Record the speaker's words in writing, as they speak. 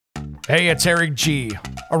Hey, it's Eric G.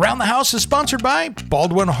 Around the House is sponsored by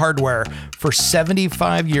Baldwin Hardware. For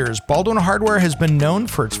 75 years, Baldwin Hardware has been known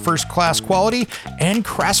for its first-class quality and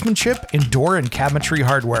craftsmanship in door and cabinetry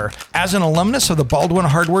hardware. As an alumnus of the Baldwin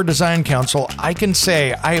Hardware Design Council, I can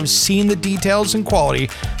say I have seen the details and quality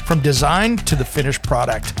from design to the finished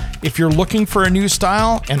product. If you're looking for a new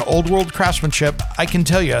style and old-world craftsmanship, I can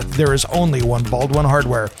tell you there is only one Baldwin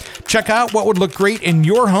Hardware. Check out what would look great in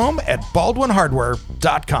your home at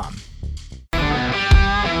baldwinhardware.com.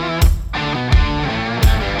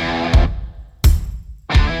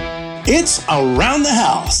 It's Around the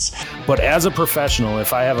House. But as a professional,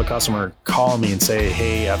 if I have a customer call me and say,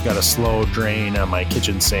 hey, I've got a slow drain on my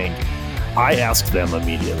kitchen sink, I ask them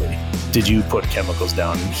immediately, did you put chemicals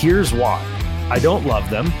down? And here's why. I don't love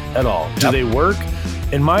them at all. Do they work?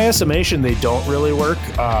 In my estimation, they don't really work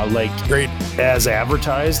great as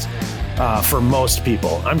advertised for most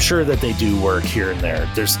people. I'm sure that they do work here and there.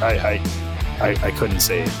 I couldn't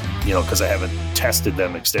say, because I haven't tested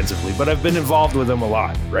them extensively, but I've been involved with them a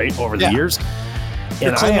lot, right, over the years.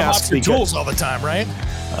 And I ask because tools all the time, right?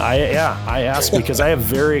 I ask because I have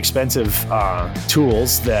very expensive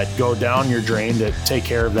tools that go down your drain to take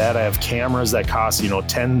care of that. I have cameras that cost,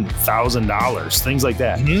 $10,000, things like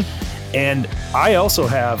that. Mm-hmm. And I also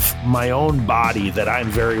have my own body that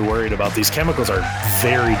I'm very worried about. These chemicals are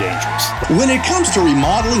very dangerous. When it comes to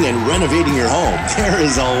remodeling and renovating your home, there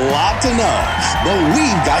is a lot to know, but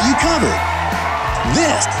we've got you covered.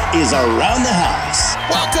 This is Around the House.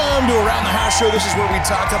 Welcome to Around the House Show. This is where we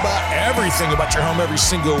talk about everything about your home every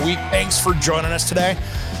single week. Thanks for joining us today.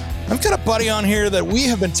 I've got a buddy on here that we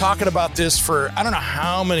have been talking about this for I don't know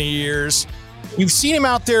how many years. You've seen him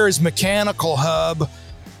out there as Mechanical Hub.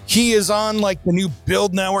 He is on the new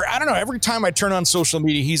Build Network. I don't know. Every time I turn on social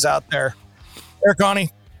media, he's out there. Eric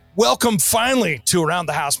Connie, welcome finally to Around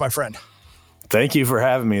the House, my friend. Thank you for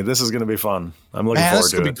having me. This is going to be fun. I'm looking forward to it. This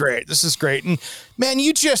is going to be great. This is great. And man,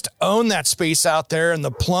 you just own that space out there in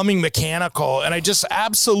the plumbing mechanical. And I just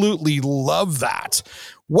absolutely love that.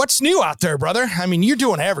 What's new out there, brother? I mean, you're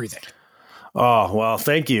doing everything. Oh, well,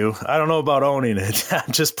 thank you. I don't know about owning it.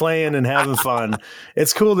 I'm just playing and having fun.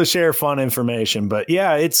 It's cool to share fun information, but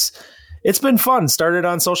yeah, it's been fun. Started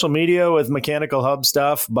on social media with Mechanical Hub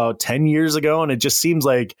stuff about 10 years ago. And it just seems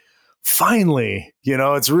like finally,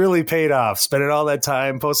 it's really paid off. Spending all that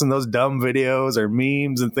time posting those dumb videos or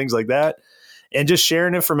memes and things like that, and just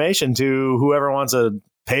sharing information to whoever wants to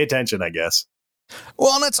pay attention, I guess.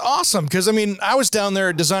 Well, and that's awesome because, I was down there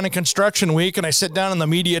at Design and Construction Week and I sit down on the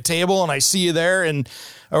media table and I see you there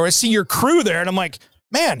or I see your crew there and I'm like,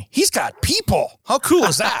 man, he's got people. How cool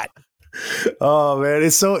is that? Oh, man,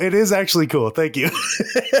 it is actually cool. Thank you.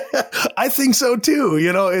 I think so, too.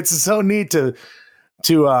 It's so neat to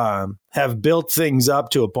have built things up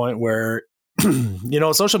to a point where,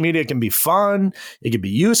 social media can be fun. It can be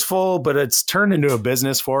useful, but it's turned into a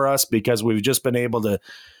business for us because we've just been able to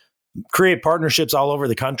create partnerships all over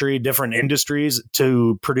the country, different industries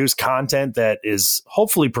to produce content that is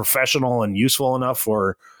hopefully professional and useful enough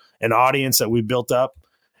for an audience that we built up.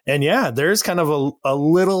 And yeah, there's kind of a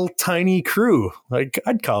little tiny crew,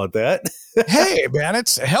 I'd call it that. Hey, man,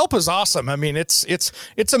 help is awesome.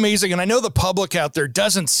 It's amazing. And I know the public out there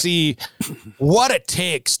doesn't see what it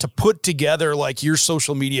takes to put together your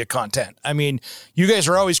social media content. You guys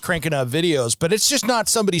are always cranking out videos, but it's just not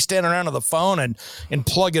somebody standing around on the phone and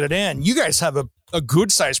plugging it in. You guys have a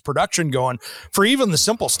good sized production going for even the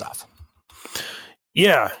simple stuff.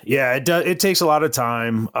 Yeah, it takes a lot of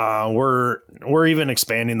time. We're even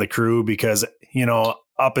expanding the crew because,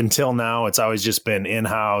 up until now, it's always just been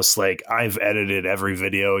in-house. I've edited every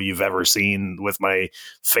video you've ever seen with my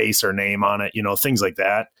face or name on it, things like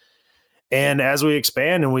that. And as we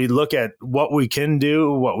expand and we look at what we can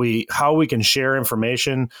do, how we can share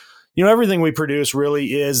information, everything we produce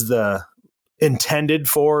really is intended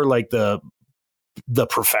for the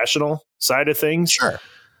professional side of things. Sure.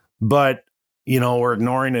 But we're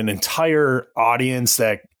ignoring an entire audience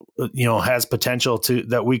that, has potential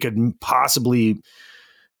that we could possibly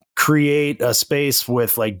create a space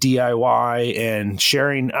with DIY and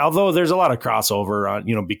sharing, although there's a lot of crossover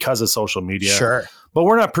on, because of social media. Sure. But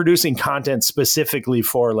we're not producing content specifically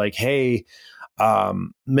for hey,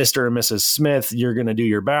 Mr. and Mrs. Smith, you're going to do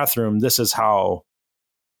your bathroom. This is how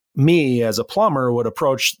me as a plumber would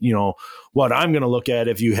approach, what I'm going to look at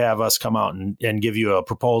if you have us come out and give you a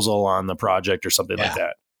proposal on the project or something like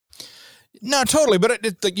that. No, totally.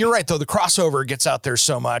 But you're right, though. The crossover gets out there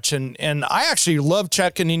so much. And I actually love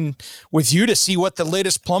checking in with you to see what the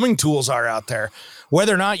latest plumbing tools are out there,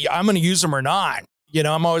 whether or not I'm going to use them or not.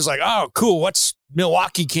 I'm always like, oh, cool. What's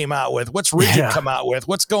Milwaukee came out with? What's Rigid come out with?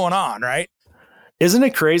 What's going on, right? Isn't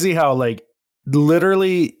it crazy how like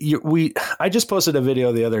literally I just posted a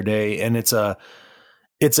video the other day, and it's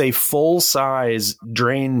a full size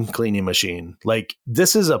drain cleaning machine. Like,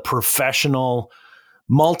 this is a professional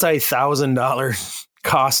multi-$1,000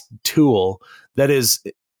 cost tool that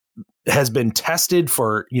has been tested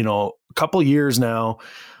for, a couple years now,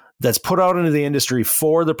 that's put out into the industry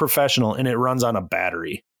for the professional, and it runs on a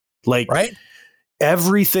battery. Like, right?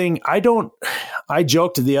 Everything. I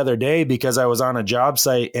joked the other day because I was on a job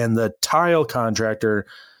site, and the tile contractor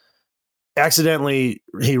accidentally,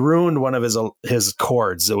 he ruined one of his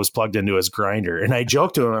cords that was plugged into his grinder. And I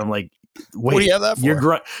joked to him, I'm like, wait, what do you have that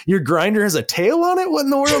for? Your grinder has a tail on it? What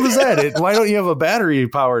in the world is that? Why don't you have a battery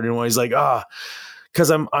powered? And he's like,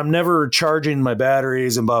 because I'm never charging my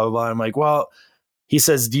batteries and blah, blah, blah. I'm like, well, he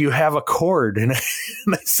says, do you have a cord? And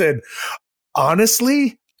I said,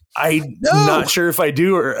 honestly, I'm not sure if I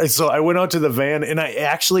do. So I went out to the van, and I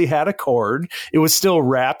actually had a cord. It was still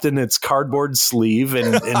wrapped in its cardboard sleeve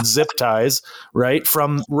and zip ties, right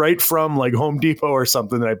from like Home Depot or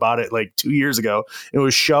something that I bought it like 2 years ago. It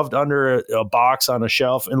was shoved under a box on a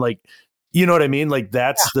shelf, and like, you know what I mean? Like,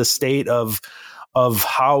 that's the state of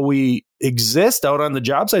how we exist out on the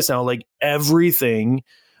job sites now. Like, everything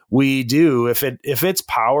we do, if it's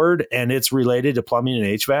powered and it's related to plumbing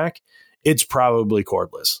and HVAC, it's probably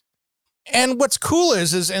cordless. And what's cool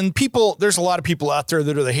and people, there's a lot of people out there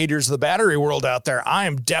that are the haters of the battery world out there. I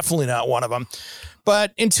am definitely not one of them.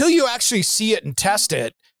 But until you actually see it and test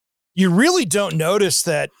it, you really don't notice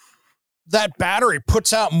that battery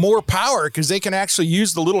puts out more power, because they can actually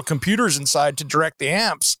use the little computers inside to direct the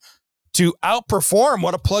amps to outperform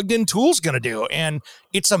what a plugged-in tool is going to do. And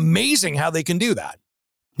it's amazing how they can do that.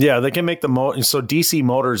 Yeah, they can make so DC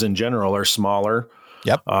motors in general are smaller.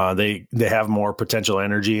 Yep. They have more potential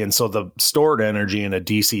energy. And so the stored energy in a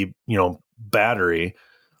DC, battery,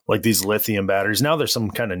 like these lithium batteries, now there's some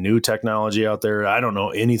kind of new technology out there. I don't know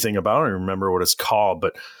anything about it. I don't remember what it's called,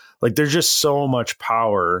 but like, there's just so much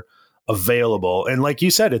power available. And like you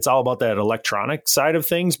said, it's all about that electronic side of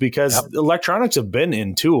things, because electronics have been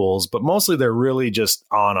in tools, but mostly they're really just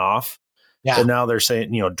on off. Yeah. And now they're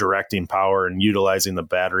saying, directing power and utilizing the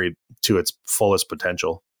battery to its fullest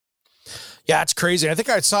potential. Yeah, it's crazy. I think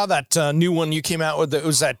I saw that new one you came out with. It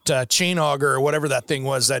was that chain auger or whatever that thing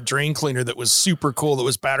was, that drain cleaner that was super cool, that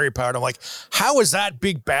was battery powered. I'm like, how is that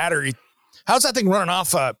big battery? How's that thing running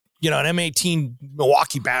off an M18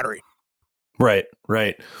 Milwaukee battery? Right.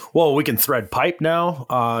 Well, we can thread pipe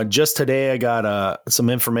now. Just today, I got some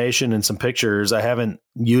information and some pictures. I haven't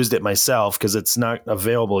used it myself because it's not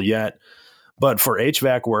available yet. But for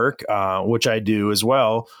HVAC work, which I do as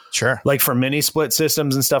well, sure, like for mini split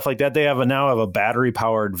systems and stuff like that, they now have a battery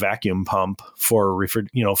powered vacuum pump for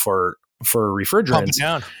refrigerants. Pump it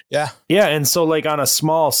down. Yeah. And so like on a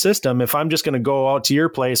small system, if I'm just going to go out to your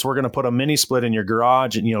place, we're going to put a mini split in your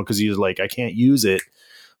garage, and because you're like, I can't use it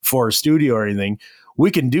for a studio or anything.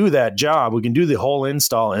 We can do that job. We can do the whole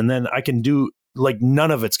install, and then I can do like,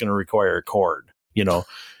 none of it's going to require a cord.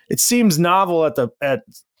 It seems novel at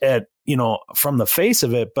from the face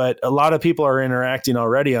of it, but a lot of people are interacting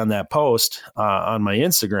already on that post on my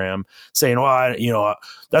Instagram saying, well,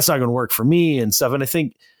 that's not going to work for me and stuff. And I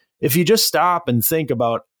think if you just stop and think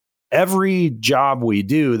about every job we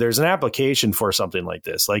do, there's an application for something like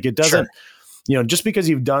this. Like, it doesn't, just because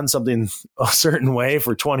you've done something a certain way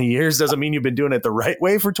for 20 years doesn't mean you've been doing it the right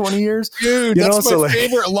way for 20 years. Dude, that's my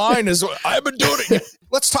favorite line is, I've been doing it.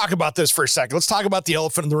 Let's talk about this for a second. Let's talk about the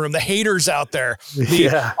elephant in the room, the haters out there.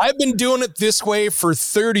 I've been doing it this way for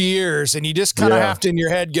 30 years. And you just kind of have to in your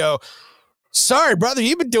head go, sorry, brother,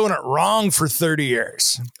 you've been doing it wrong for 30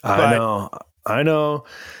 years. I know.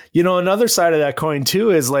 Another side of that coin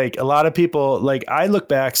too is like, a lot of people, like, I look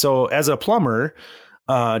back. So as a plumber,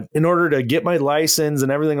 in order to get my license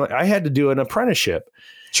and everything, I had to do an apprenticeship.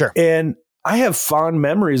 Sure. And I have fond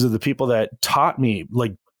memories of the people that taught me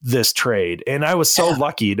like this trade. And I was so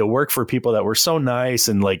lucky to work for people that were so nice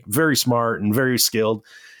and like very smart and very skilled.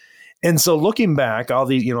 And so looking back, all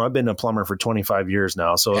these, I've been a plumber for 25 years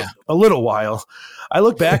now. So a little while. I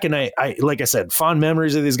look back and I, like I said, fond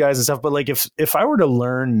memories of these guys and stuff. But like, if I were to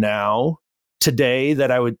learn now today that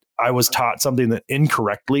I was taught something that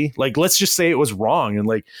incorrectly, like, let's just say it was wrong, and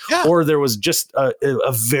like, or there was just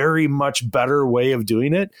a very much better way of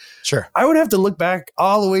doing it. Sure. I would have to look back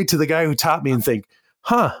all the way to the guy who taught me and think,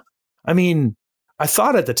 I mean, I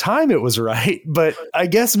thought at the time it was right, but I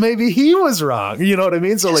guess maybe he was wrong. You know what I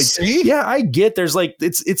mean? So like, I get there's like,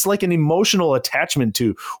 it's like an emotional attachment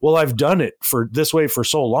to, well, I've done it for this way for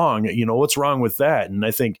so long, what's wrong with that? And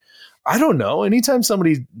I think I don't know. Anytime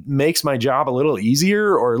somebody makes my job a little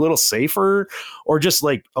easier or a little safer or just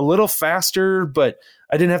like a little faster, but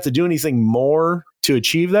I didn't have to do anything more to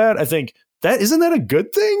achieve that, I think isn't that a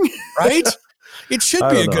good thing? Right? It should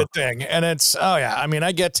be a good thing. And it's, I mean,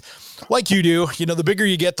 I get, like you do, the bigger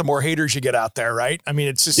you get, the more haters you get out there, right? I mean,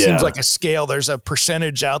 it just seems like a scale. There's a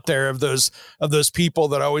percentage out there of those people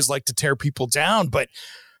that always like to tear people down. But,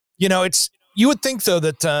 you would think, though,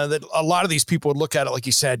 that a lot of these people would look at it, like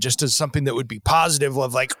you said, just as something that would be positive,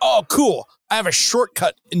 of like, oh, cool, I have a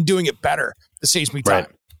shortcut in doing it better. It saves me time. Right.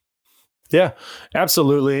 Yeah,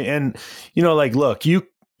 absolutely. And, like, look, you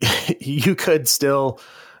could still,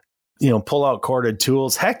 pull out corded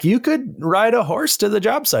tools. Heck, you could ride a horse to the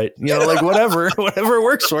job site, like whatever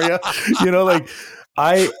works for you. Like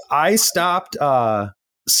I stopped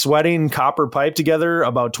sweating copper pipe together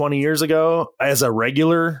about 20 years ago as a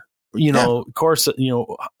regular course,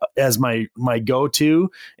 as my go-to,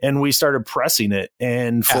 and we started pressing it.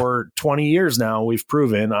 And for 20 years now, we've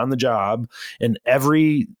proven on the job and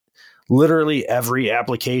literally every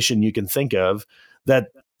application you can think of that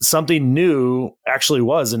something new actually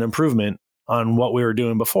was an improvement on what we were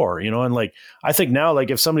doing before, and like, I think now, like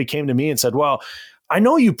if somebody came to me and said, well, I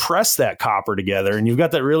know you press that copper together and you've got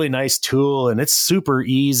that really nice tool and it's super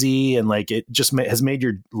easy. And like, it just has made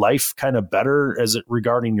your life kind of better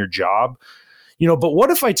regarding your job, but what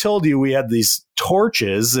if I told you we had these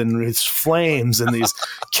torches and these flames and these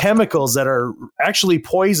chemicals that are actually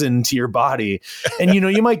poison to your body, and,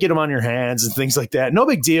 you might get them on your hands and things like that. No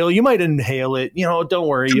big deal. You might inhale it. Don't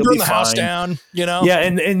worry. You'll burn be the fine. house down, Yeah.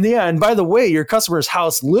 And by the way, your customer's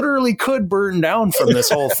house literally could burn down from this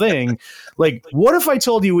whole thing. Like, what if I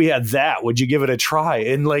told you we had that? Would you give it a try?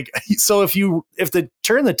 And like, so if they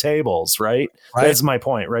turn the tables, right? That's my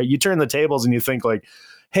point, right? You turn the tables and you think like,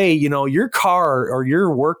 hey, your car or your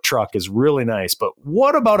work truck is really nice, but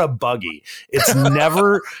what about a buggy? It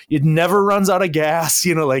never runs out of gas.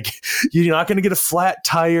 Like, you're not going to get a flat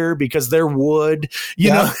tire because they're wood,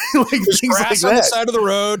 like there's things grass like on that. the side of the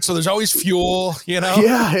road. So there's always fuel,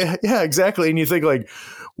 Yeah, exactly. And you think like,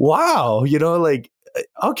 wow, like,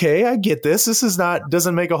 okay, I get this. This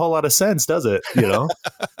doesn't make a whole lot of sense, does it?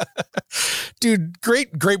 Dude,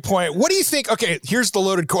 great point. What do you think? Okay, here's the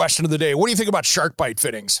loaded question of the day. What do you think about shark bite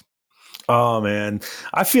fittings? Oh man,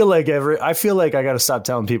 I feel like I got to stop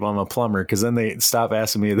telling people I'm a plumber because then they stop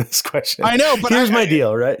asking me this question. I know, but here's my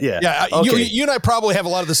deal, right? Yeah. Okay. You and I probably have a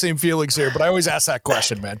lot of the same feelings here, but I always ask that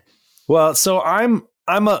question, man. Well, so I'm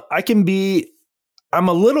a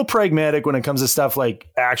little pragmatic when it comes to stuff like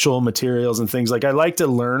actual materials and things. Like, I like to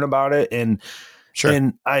learn about it, and sure.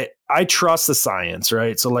 And I trust the science,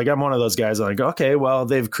 right? So like, I'm one of those guys that like, okay, well,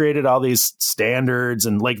 they've created all these standards,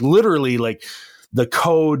 and like literally like the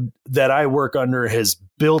code that I work under has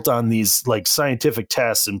built on these like scientific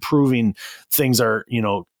tests and proving things are,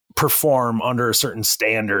 perform under a certain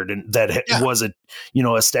standard and that was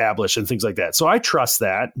established and things like that. So I trust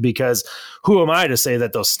that, because who am I to say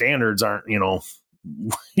that those standards aren't,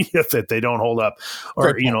 that they don't hold up,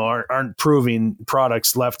 or aren't proving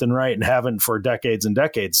products left and right and haven't for decades and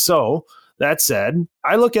decades. So that said,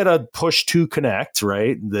 I look at a push to connect,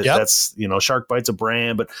 right? That's Shark Bite's a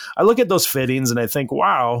brand, but I look at those fittings and I think,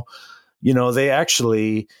 wow, they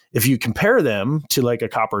actually, if you compare them to like a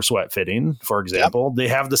copper sweat fitting, for example, they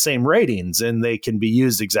have the same ratings and they can be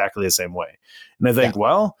used exactly the same way. And I think,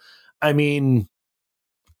 well, I mean,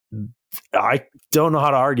 I don't know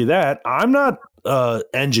how to argue that. I'm not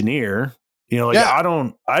engineer,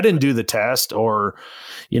 I didn't do the test, or,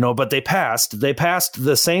 but they passed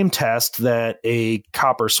the same test that a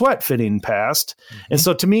copper sweat fitting passed. Mm-hmm. And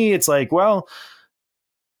so to me, it's like, well,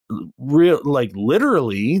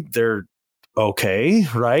 literally they're okay.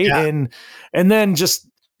 Right. Yeah. And then just,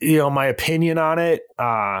 my opinion on it,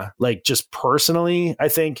 like just personally, I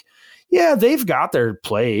think, yeah, they've got their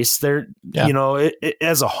place. They're,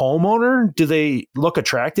 as a homeowner, do they look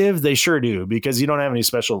attractive? They sure do, because you don't have any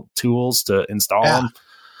special tools to install them.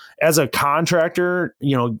 As a contractor,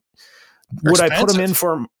 would I put them in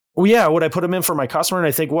for? Would I put them in for my customer? And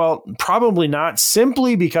I think, well, probably not,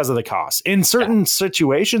 simply because of the cost. In certain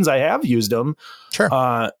situations, I have used them.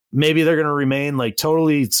 Sure. Maybe they're going to remain like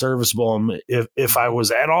totally serviceable if I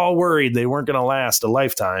was at all worried they weren't going to last a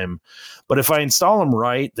lifetime. But if I install them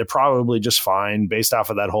right, they're probably just fine based off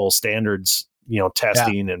of that whole standards,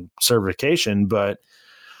 testing and certification. But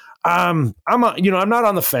I'm not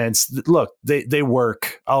on the fence. Look, they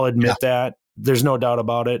work. I'll admit that. There's no doubt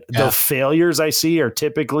about it. Yeah. The failures I see are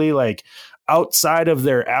typically like outside of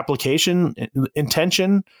their application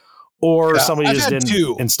intention, or somebody I've just had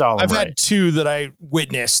didn't install them. I've had two that I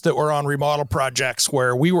witnessed that were on remodel projects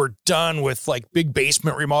where we were done with like big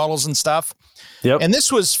basement remodels and stuff. Yep. And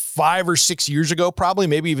this was 5 or 6 years ago, probably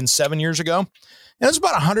maybe even 7 years ago. And it was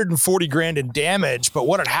about 140 grand in damage. But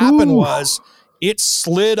what had happened was it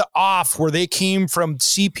slid off where they came from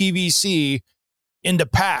CPVC into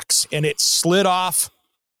PAX, and it slid off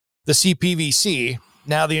the CPVC.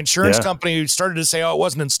 Now the insurance company started to say, oh, it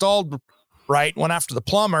wasn't installed right, went after the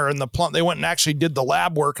plumber, and they went and actually did the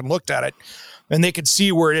lab work and looked at it, and they could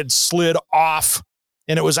see where it had slid off,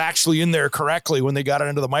 and it was actually in there correctly when they got it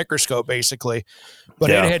under the microscope, basically. But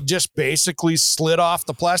it had just basically slid off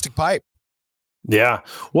the plastic pipe. Yeah.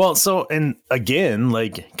 Well, so, and again,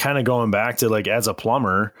 like kind of going back to like, as a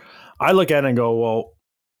plumber, I look at it and go, well,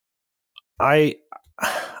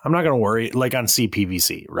 I'm not going to worry like on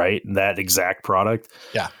CPVC, right? That exact product.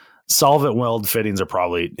 Yeah. Solvent weld fittings are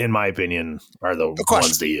probably, in my opinion, are the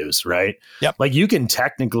ones to use, right? Yep. Like you can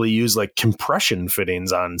technically use like compression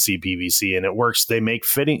fittings on CPVC and it works. They make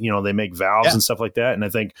fitting, they make valves and stuff like that. And I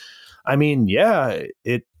think,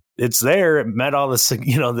 it's there. It met all this,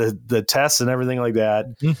 the tests and everything like that.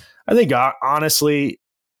 Mm-hmm. I think honestly,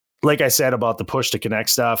 like I said about the push to connect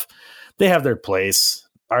stuff, they have their place.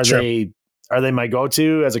 Are they my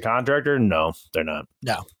go-to as a contractor? No, they're not.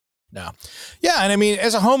 No. Yeah. And I mean,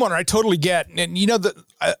 as a homeowner, I totally get, and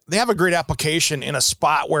they have a great application in a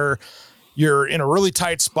spot where you're in a really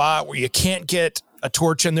tight spot where you can't get a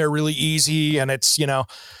torch in there really easy. And it's,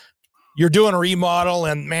 you're doing a remodel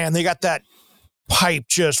and man, they got that pipe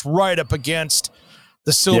just right up against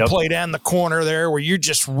the sill plate and the corner there where you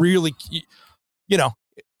just really,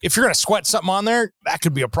 if you're going to sweat something on there, that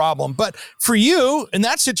could be a problem. But for you in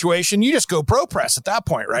that situation, you just go pro press at that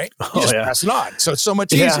point, right? You just press it on. So it's so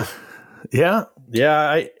much easier. Yeah.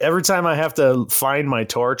 Every time I have to find my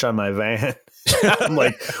torch on my van, I'm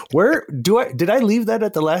like, did I leave that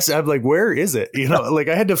at the last? I'm like, where is it? Like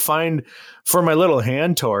I had to find for my little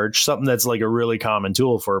hand torch, something that's like a really common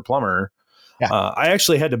tool for a plumber. Yeah. I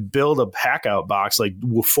actually had to build a pack out box like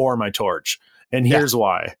for my torch. And here's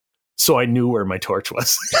why. So I knew where my torch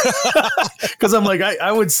was because I'm like,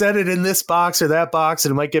 I would set it in this box or that box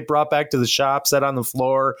and it might get brought back to the shop, set on the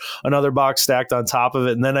floor, another box stacked on top of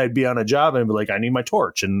it. And then I'd be on a job and I'd be like, I need my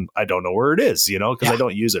torch. And I don't know where it is, because I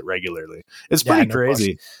don't use it regularly. It's pretty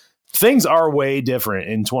crazy. Things are way different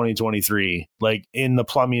in 2023, like in the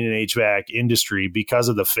plumbing and HVAC industry because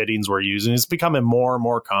of the fittings we're using. It's becoming more and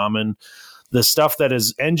more common. The stuff that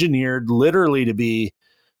is engineered literally to be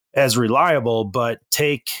as reliable, but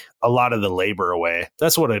take a lot of the labor away.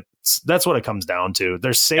 That's what it comes down to.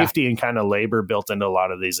 There's safety and kind of labor built into a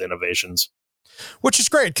lot of these innovations. Which is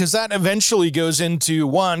great because that eventually goes into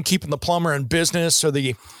one, keeping the plumber in business or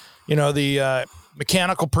the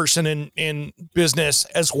mechanical person in business,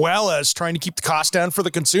 as well as trying to keep the cost down for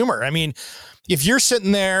the consumer. I mean, if you're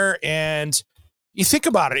sitting there and you think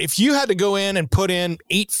about it, if you had to go in and put in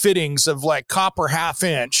 8 fittings of like copper 1/2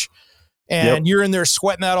 inch, and you're in there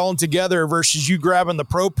sweating that all together versus you grabbing the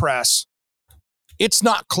Pro Press, it's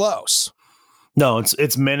not close. No,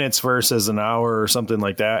 it's minutes versus an hour or something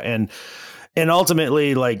like that. And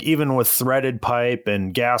ultimately, like even with threaded pipe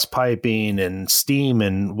and gas piping and steam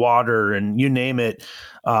and water and you name it,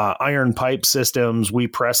 iron pipe systems we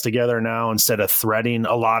press together now instead of threading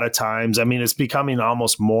a lot of times. I mean, it's becoming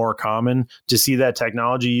almost more common to see that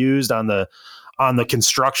technology used on the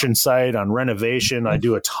construction site, on renovation. I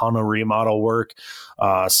do a ton of remodel work,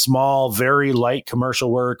 small, very light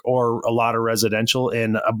commercial work, or a lot of residential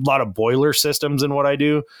and a lot of boiler systems in what I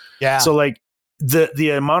do. Yeah. So like the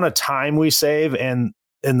amount of time we save and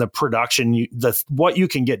the production, what you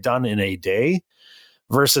can get done in a day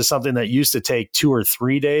versus something that used to take 2 or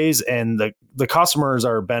 3 days, and the customers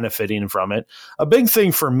are benefiting from it. A big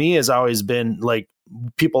thing for me has always been like,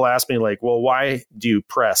 people ask me like, well, why do you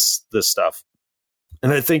press this stuff?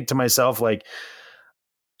 And I think to myself, like,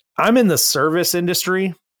 I'm in the service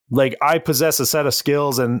industry. Like I possess a set of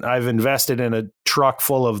skills and I've invested in a truck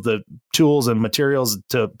full of the tools and materials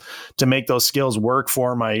to make those skills work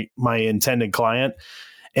for my intended client.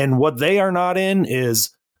 And what they are not in is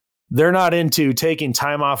they're not into taking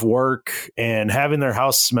time off work and having their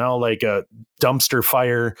house smell like a dumpster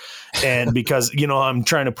fire. And because, I'm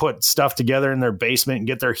trying to put stuff together in their basement and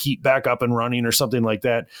get their heat back up and running or something like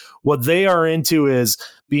that. What they are into is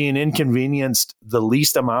being inconvenienced the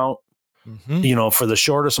least amount, for the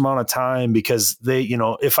shortest amount of time, because they,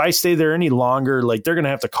 if I stay there any longer, like they're going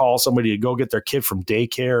to have to call somebody to go get their kid from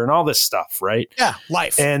daycare and all this stuff. Right. Yeah.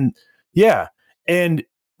 Life. And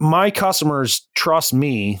my customers trust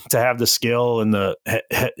me to have the skill and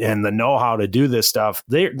the know-how to do this stuff.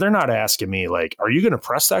 They're not asking me like, are you going to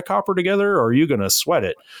press that copper together or are you going to sweat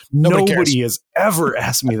it? Nobody has ever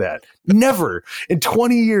asked me that. Never in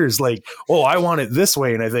 20 years. Like, oh, I want it this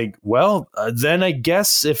way. And I think, well, then I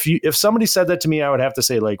guess if somebody said that to me, I would have to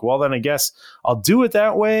say like, well, then I guess I'll do it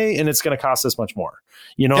that way. And it's going to cost this much more,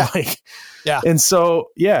 Yeah. And so,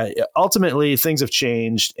 ultimately things have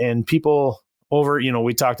changed and people over,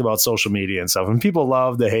 we talked about social media and stuff and people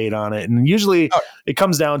love to hate on it. And usually it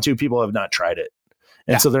comes down to people have not tried it.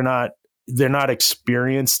 And so they're not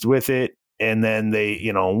experienced with it. And then they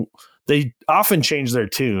often change their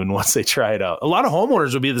tune once they try it out. A lot of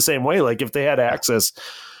homeowners would be the same way. Like if they had access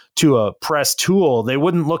to a press tool, they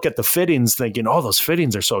wouldn't look at the fittings thinking, oh, those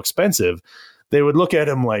fittings are so expensive. They would look at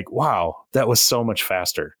them like, wow, that was so much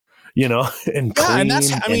faster. And clean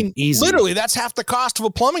and easy. Literally, that's half the cost of a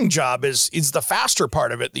plumbing job is the faster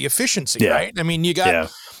part of it, the efficiency, right? I mean, you got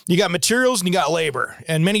materials and you got labor,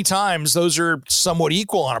 and many times those are somewhat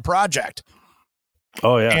equal on a project.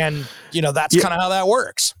 Oh yeah, and that's kind of how that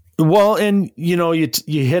works. Well, and you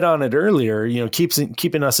hit on it earlier.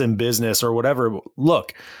 Keeping us in business or whatever.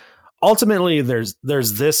 Look, ultimately, there's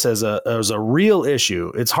this as a real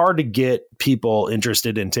issue. It's hard to get people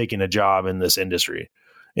interested in taking a job in this industry.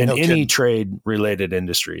 In any trade related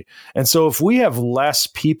industry. And so if we have less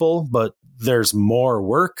people, but there's more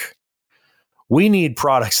work, we need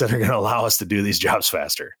products that are going to allow us to do these jobs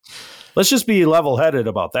faster. Let's just be level headed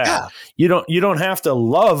about that. Yeah. You don't have to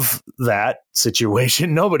love that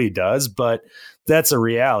situation. Nobody does, but that's a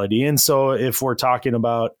reality. And so if we're talking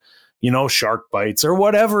about, shark bites or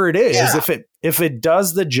whatever it is, if it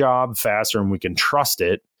does the job faster and we can trust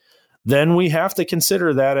it, then we have to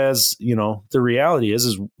consider that as, the reality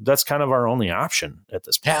is that's kind of our only option at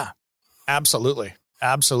this point. Yeah, absolutely.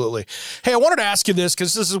 Absolutely. Hey, I wanted to ask you this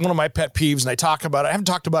because this is one of my pet peeves and I haven't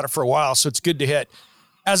talked about it for a while, so it's good to hit.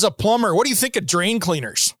 As a plumber, what do you think of drain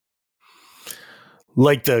cleaners?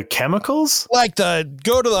 Like the chemicals? Like go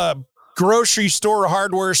to the grocery store or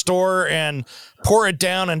hardware store and pour it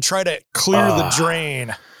down and try to clear the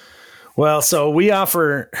drain. Well, so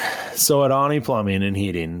at Ani Plumbing and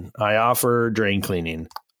Heating, I offer drain cleaning.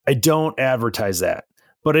 I don't advertise that,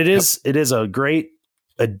 but it is a great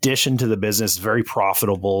addition to the business, very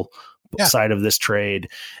profitable side of this trade.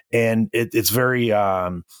 And it's very,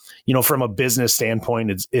 from a business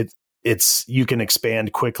standpoint, it's you can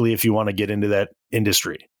expand quickly if you want to get into that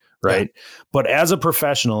industry. Right. Yeah. But as a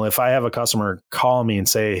professional, if I have a customer call me and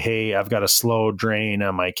say, hey, I've got a slow drain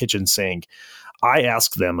on my kitchen sink, I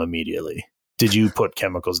ask them immediately, did you put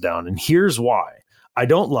chemicals down? And here's why. I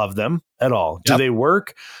don't love them at all. Do they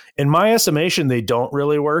work? In my estimation, they don't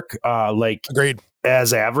really work Agreed.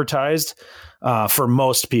 As advertised for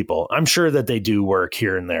most people. I'm sure that they do work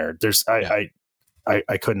here and there. I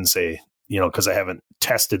couldn't say, because I haven't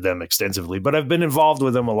tested them extensively, but I've been involved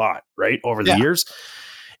with them a lot, right, over the years.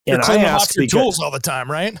 You're and I ask your tools all the time,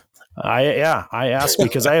 right? I ask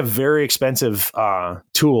because I have very expensive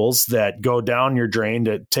tools that go down your drain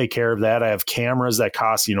to take care of that. I have cameras that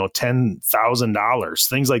cost, $10,000,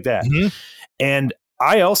 things like that. Mm-hmm. And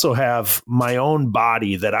I also have my own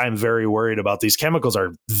body that I'm very worried about. These chemicals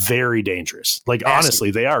are very dangerous. Like, honestly,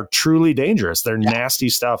 they are truly dangerous. They're nasty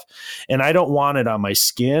stuff. And I don't want it on my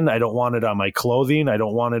skin. I don't want it on my clothing. I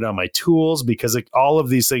don't want it on my tools because all of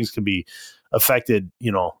these things can be affected,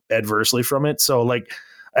 adversely from it. So I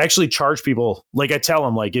actually charge people, like I tell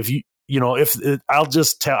them, like, I've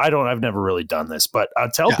never really done this, but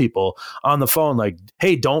I'll tell people on the phone, like,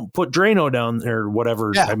 hey, don't put Drano down there or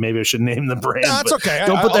whatever. Yeah. Maybe I should name the brand. No, that's okay.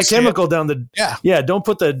 Don't put that chemical down don't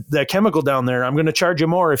put that chemical down there. I'm going to charge you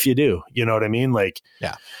more if you do. You know what I mean? Like,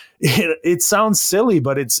 it sounds silly,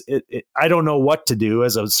 but I don't know what to do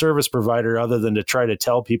as a service provider other than to try to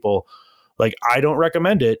tell people, like, I don't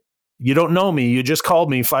recommend it. You don't know me. You just called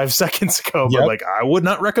me 5 seconds ago, but I would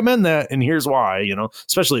not recommend that. And here's why,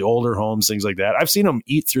 especially older homes, things like that. I've seen them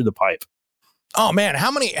eat through the pipe. Oh man. How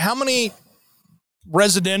many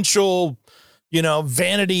residential,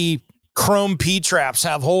 vanity chrome P-traps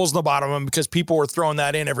have holes in the bottom of them because people were throwing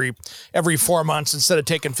that in every 4 months instead of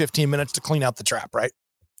taking 15 minutes to clean out the trap, right?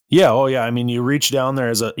 Yeah. Oh, yeah. I mean, you reach down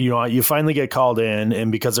there you finally get called in,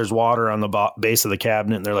 and because there's water on the base of the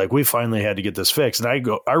cabinet, and they're like, we finally had to get this fixed.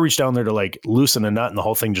 And I reach down there to loosen a nut, and the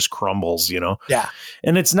whole thing just crumbles, Yeah.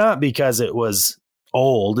 And it's not because it was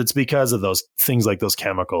old. It's because of those things like those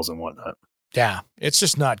chemicals and whatnot. Yeah. It's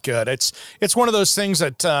just not good. It's one of those things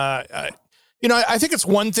that, I think it's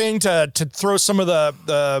one thing to throw some of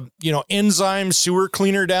the enzyme sewer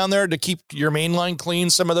cleaner down there to keep your main line clean,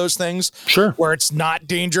 some of those things. Sure. Where it's not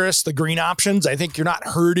dangerous, the green options. I think you're not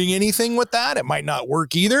hurting anything with that. It might not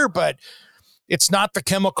work either, but it's not the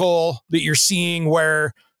chemical that you're seeing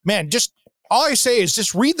where, man, just all I say is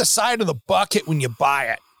just read the side of the bucket when you buy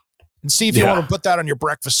it and see if you want to put that on your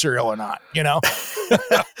breakfast cereal or not,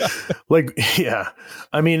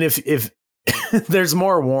 I mean, if there's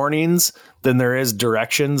more warnings than there is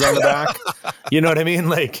directions on the back. You know what I mean?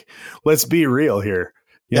 Like, let's be real here.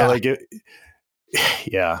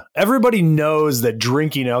 Everybody knows that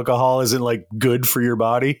drinking alcohol isn't like good for your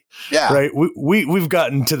body. Yeah. Right. We've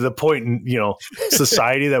gotten to the point in,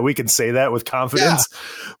 society that we can say that with confidence,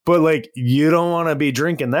 but like, you don't want to be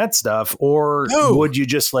drinking that stuff, or would you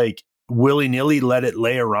just like willy nilly let it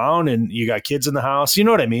lay around and you got kids in the house? You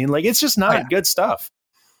know what I mean? Like, it's just not good stuff.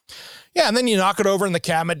 Yeah, and then you knock it over in the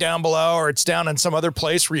cabinet down below, or it's down in some other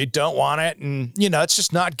place where you don't want it. And, it's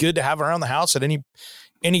just not good to have around the house at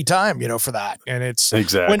any time, for that. And it's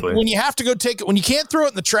exactly when you have to go take it, when you can't throw it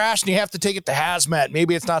in the trash and you have to take it to hazmat,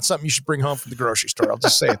 maybe it's not something you should bring home from the grocery store. I'll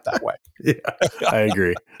just say it that way. Yeah, I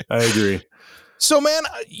agree. So, man,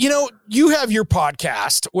 you have your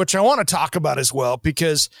podcast, which I want to talk about as well,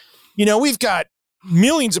 because, we've got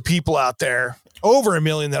millions of people out there, over 1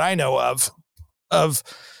 million that I know of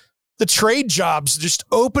the trade jobs, just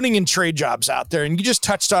opening in trade jobs out there. And you just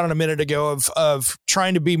touched on it a minute ago of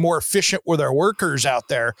trying to be more efficient with our workers out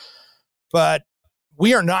there, but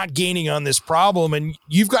we are not gaining on this problem. And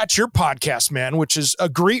you've got your podcast, man, which is a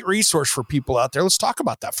great resource for people out there. Let's talk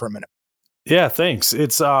about that for a minute. Yeah, thanks.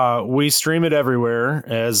 It's we stream it everywhere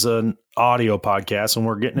as an audio podcast, and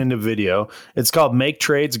we're getting into video. It's called Make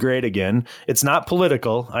Trades Great Again. It's not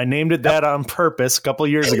political. I named it that on purpose a couple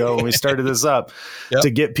of years ago when we started this up to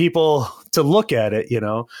get people to look at it,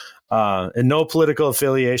 and no political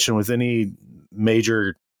affiliation with any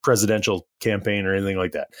major presidential campaign or anything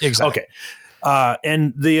like that. Exactly. Okay.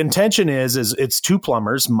 And the intention is it's two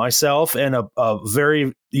plumbers, myself and a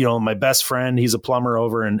very, my best friend. He's a plumber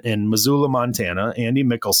over in Missoula, Montana, Andy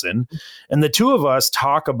Mickelson. And the two of us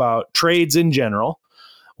talk about trades in general.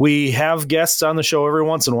 We have guests on the show every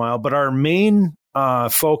once in a while, but our main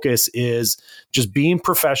focus is just being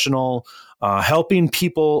professional, helping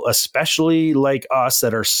people, especially like us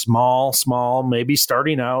that are small, maybe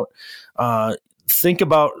starting out, think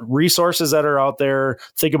about resources that are out there,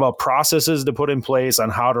 think about processes to put in place on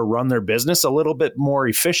how to run their business a little bit more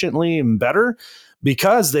efficiently and better,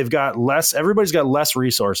 because everybody's got less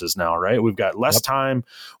resources now, right? We've got less time.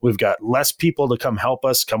 We've got less people to come help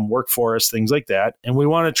us, come work for us, things like that. And we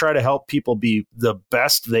want to try to help people be the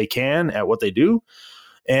best they can at what they do.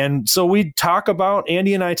 And so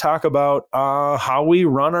Andy and I talk about how we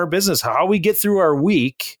run our business, how we get through our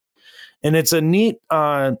week. And it's a neat,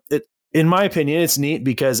 in my opinion, it's neat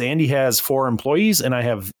because Andy has 4 employees and I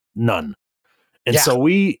have none. And so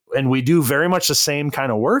we do very much the same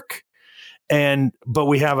kind of work, but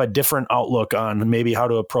we have a different outlook on maybe how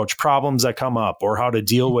to approach problems that come up, or how to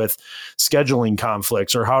deal with scheduling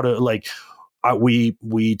conflicts, or how to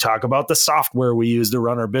we talk about the software we use to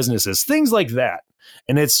run our businesses, things like that.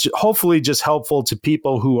 And it's hopefully just helpful to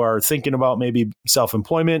people who are thinking about maybe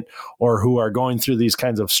self-employment, or who are going through these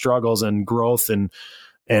kinds of struggles and growth and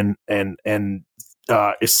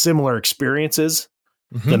similar experiences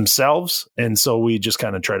themselves. And so we just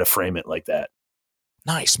kind of try to frame it like that.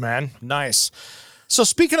 Nice, man. Nice. So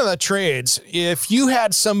speaking of the trades, if you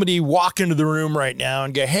had somebody walk into the room right now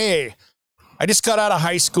and go, hey, I just got out of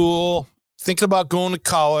high school, thinking about going to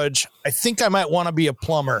college, I think I might want to be a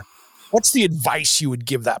plumber, what's the advice you would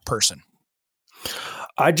give that person?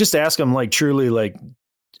 I'd just ask them, like, truly, like,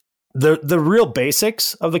 the real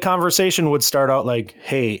basics of the conversation would start out like,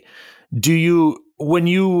 hey, when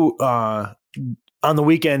you on the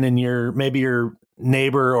weekend and maybe your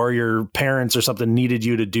neighbor or your parents or something needed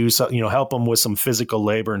you to do something, help them with some physical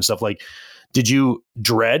labor and stuff, like, did you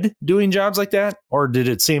dread doing jobs like that? Or did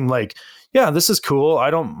it seem like, yeah, this is cool, I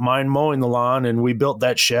don't mind mowing the lawn, and we built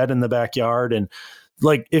that shed in the backyard? And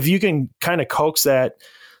like, if you can kind of coax that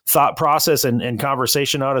thought process and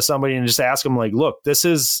conversation out of somebody and just ask them, like, look, this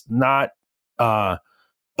is not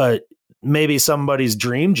maybe somebody's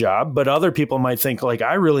dream job, but other people might think, like,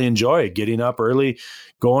 I really enjoy getting up early,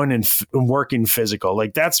 going and working physical.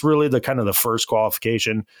 Like, that's really the kind of the first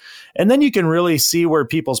qualification. And then you can really see where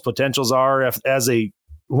people's potentials are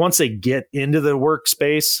once they get into the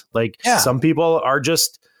workspace. Like, some people are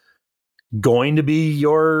just going to be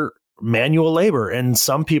your manual labor, and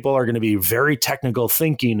some people are going to be very technical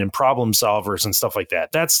thinking and problem solvers and stuff like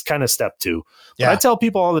that. That's kind of step 2. But I tell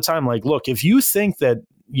people all the time, like, look, if you think that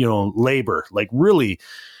labor, like really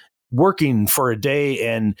working for a day,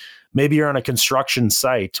 and maybe you're on a construction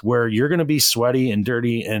site where you're going to be sweaty and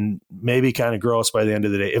dirty and maybe kind of gross by the end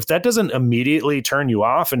of the day. If that doesn't immediately turn you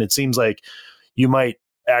off, and it seems like you might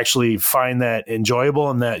actually find that enjoyable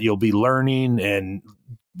and that you'll be learning and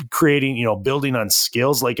creating, building on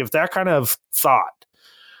skills, like if that kind of thought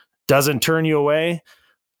doesn't turn you away,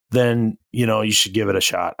 then, you should give it a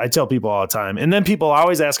shot. I tell people all the time. And then people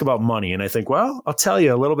always ask about money. And I think, well, I'll tell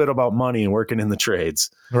you a little bit about money and working in the trades.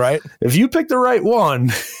 Right. If you pick the right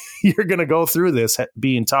one, you're going to go through this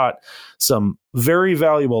being taught some very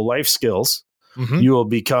valuable life skills. Mm-hmm. You will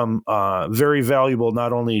become very valuable,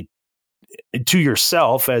 not only to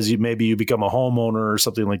yourself as maybe you become a homeowner or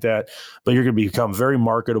something like that, but you're going to become very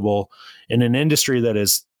marketable in an industry that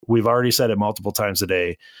is, we've already said it multiple times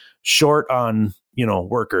today, short on,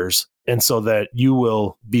 workers. And so that you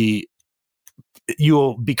will be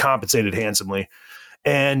compensated handsomely.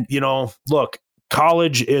 And, look,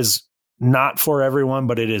 college is not for everyone,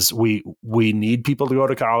 but it is, we need people to go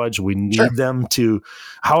to college. We need them to,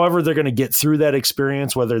 however they're going to get through that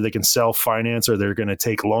experience, whether they can self-finance or they're going to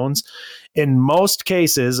take loans. In most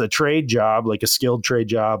cases, a trade job, like a skilled trade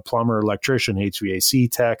job, plumber, electrician,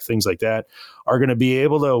 HVAC tech, things like that, are going to be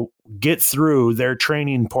able to get through their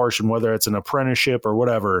training portion, whether it's an apprenticeship or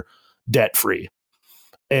whatever, debt-free.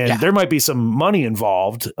 And there might be some money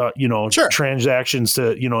involved, transactions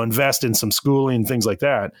to, invest in some schooling, things like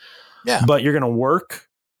that. Yeah. But you're going to work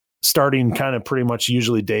starting kind of pretty much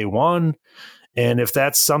usually day one. And if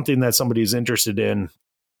that's something that somebody's interested in,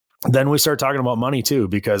 then we start talking about money too,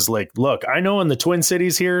 because look, I know in the Twin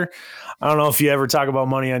Cities here, I don't know if you ever talk about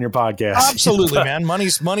money on your podcast. Absolutely, man.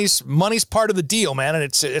 Money's part of the deal, man. And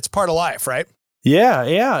it's part of life, right? Yeah.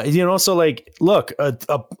 Yeah. So look,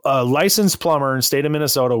 a licensed plumber in the state of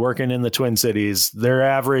Minnesota working in the Twin Cities, their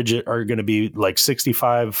average are going to be like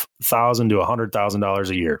 $65,000 to $100,000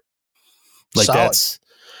 a year. Like solid.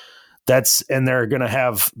 That's, and they're going to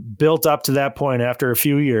have built up to that point after a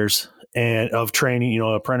few years and of training,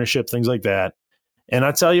 apprenticeship, things like that. And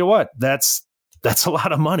I tell you what, that's a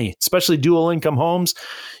lot of money, especially dual income homes.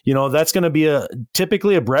 That's going to be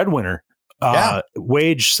typically a breadwinner,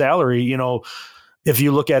 wage salary. If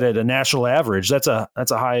you look at it, a national average, that's a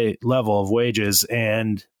high level of wages,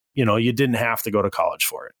 and, you didn't have to go to college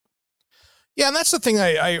for it. Yeah, and that's the thing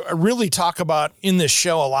I really talk about in this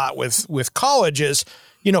show a lot with college is,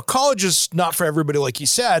 college is not for everybody, like you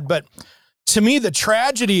said, but to me, the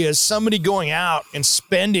tragedy is somebody going out and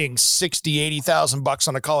spending $60,000, $80,000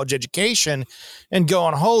 on a college education and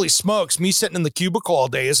going, holy smokes, me sitting in the cubicle all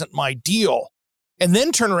day isn't my deal. And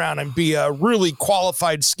then turn around and be a really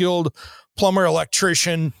qualified, skilled plumber,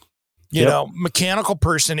 electrician, mechanical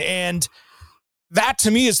person. And that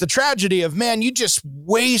to me is the tragedy of, man, you just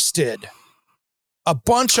wasted a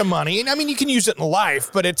bunch of money. And I mean, you can use it in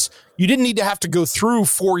life, but you didn't need to have to go through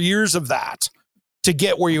 4 years of that to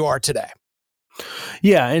get where you are today.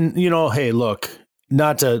 Yeah. And, hey, look,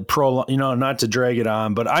 not to drag it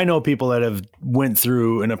on, but I know people that have went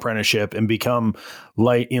through an apprenticeship and become a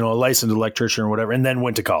licensed electrician or whatever, and then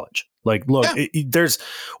went to college. Like, look,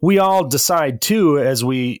 we all decide too, as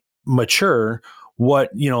we mature, what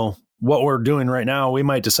we're doing right now, we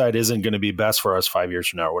might decide isn't going to be best for us 5 years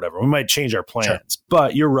from now or whatever. We might change our plans. Sure.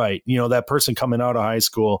 But you're right. That person coming out of high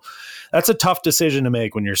school, that's a tough decision to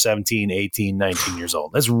make when you're 17, 18, 19 years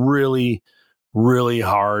old. That's really, really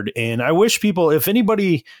hard. And I wish people, if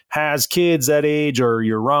anybody has kids that age, or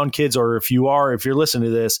you're around kids, or if you're listening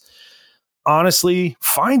to this, honestly,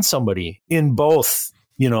 find somebody in both,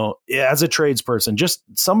 as a tradesperson, just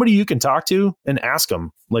somebody you can talk to and ask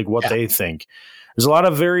them what they think. There's a lot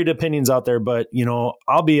of varied opinions out there, but,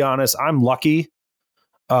 I'll be honest, I'm lucky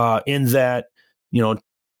in that,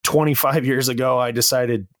 25 years ago, I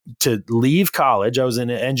decided to leave college. I was an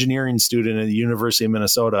engineering student at the University of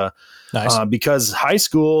Minnesota. Nice. Because high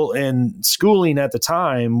school and schooling at the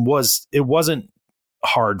time wasn't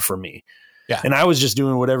hard for me. Yeah. And I was just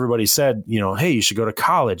doing what everybody said, hey, you should go to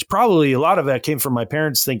college. Probably a lot of that came from my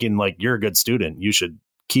parents thinking you're a good student. You should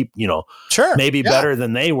keep, maybe better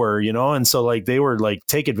than they were, and so they were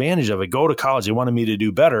take advantage of it, go to college. They wanted me to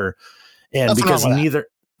do better. And nothing because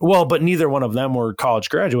neither one of them were college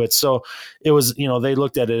graduates. So it was, they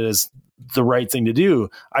looked at it as the right thing to do.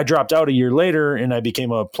 I dropped out a year later and I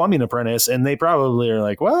became a plumbing apprentice, and they probably are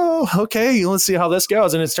like, well, okay, let's see how this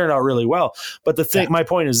goes. And it's turned out really well. But my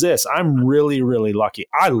point is this, I'm really, really lucky.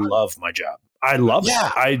 I love my job. I love it.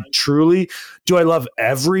 I truly do. I love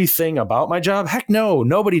everything about my job. Heck no,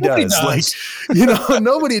 nobody does.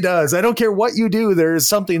 Nobody does. I don't care what you do. There is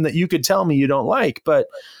something that you could tell me you don't like, but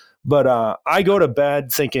But I go to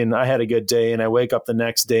bed thinking I had a good day, and I wake up the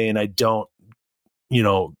next day and I don't,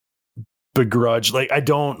 begrudge. Like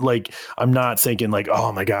I'm not thinking like,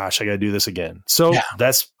 oh my gosh, I got to do this again. So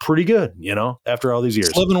that's pretty good, after all these years.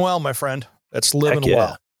 It's living well, my friend. That's living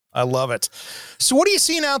well. I love it. So what are you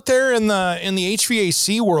seeing out there in the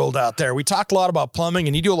HVAC world out there? We talked a lot about plumbing,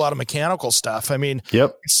 and you do a lot of mechanical stuff. I mean,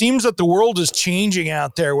 It seems that the world is changing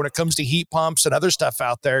out there when it comes to heat pumps and other stuff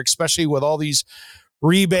out there, especially with all these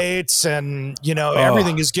rebates and,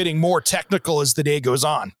 everything is getting more technical as the day goes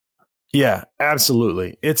on. Yeah,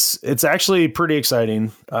 absolutely. It's actually pretty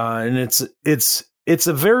exciting. And it's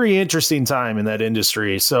a very interesting time in that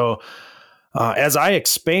industry. So, as I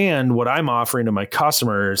expand what I'm offering to my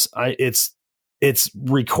customers, it's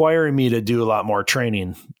requiring me to do a lot more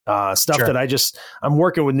training, stuff that I'm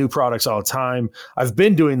working with new products all the time. I've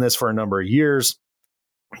been doing this for a number of years,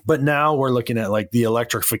 but now we're looking at like the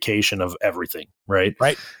electrification of everything. Right.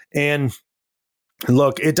 And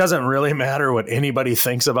look, it doesn't really matter what anybody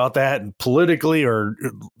thinks about that politically or,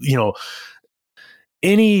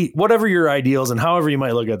 whatever your ideals and however you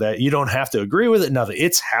might look at that, you don't have to agree with it. Nothing.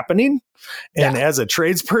 It's happening. And as a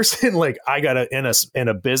tradesperson, like in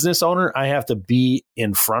a business owner, I have to be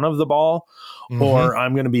in front of the ball or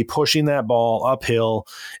I'm going to be pushing that ball uphill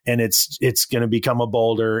and it's going to become a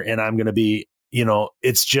boulder and I'm going to be,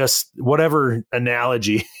 it's just whatever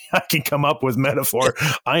analogy I can come up with metaphor,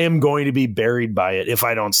 I am going to be buried by it if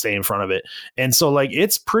I don't stay in front of it. And so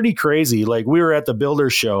it's pretty crazy. Like we were at the builder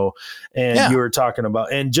show and you were talking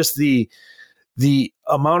about, and just the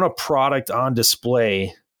amount of product on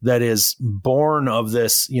display that is born of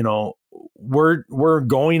this, we're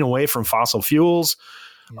going away from fossil fuels.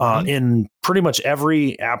 In pretty much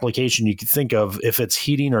every application you could think of, if it's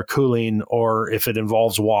heating or cooling, or if it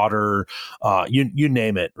involves water, you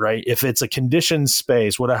name it, right? If it's a conditioned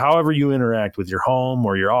space, however you interact with your home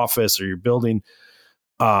or your office or your building,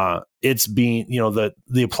 it's being,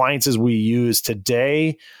 the appliances we use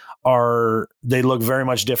today they look very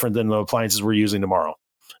much different than the appliances we're using tomorrow.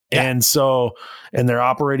 Yeah. And so, and they're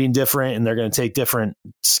operating different and they're going to take different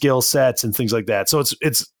skill sets and things like that. So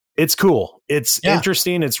it's cool. It's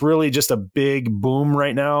interesting. It's really just a big boom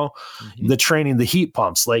right now. The training, the heat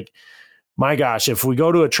pumps, like, my gosh, if we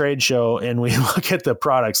go to a trade show and we look at the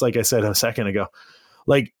products, like I said a second ago,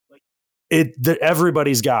 like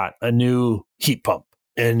everybody's got a new heat pump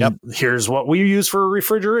and here's what we use for a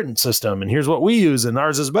refrigerant system. And here's what we use. And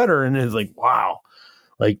ours is better. And it's like, wow,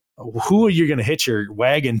 like who are you going to hitch your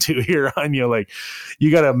wagon to here on you? Like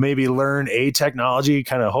you got to maybe learn a technology,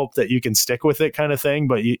 kind of hope that you can stick with it kind of thing.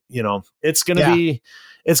 But it's going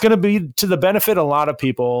to be to the benefit of a lot of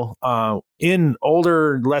people in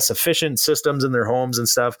older, less efficient systems in their homes and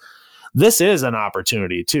stuff. This is an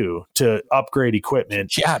opportunity too, to upgrade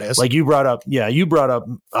equipment. Yeah, it is. Like you brought up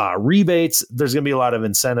rebates. There's going to be a lot of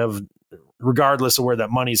incentive regardless of where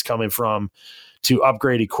that money's coming from, to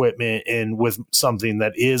upgrade equipment and with something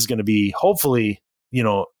that is going to be hopefully,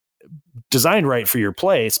 designed right for your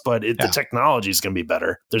place, but the technology is going to be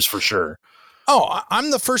better. There's for sure. Oh, I'm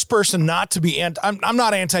the first person not to be I'm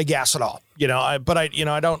not anti-gas at all, but I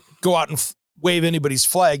don't go out and wave anybody's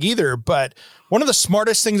flag either. But one of the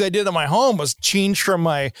smartest things I did in my home was change from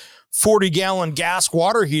my 40-gallon gas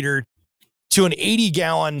water heater to an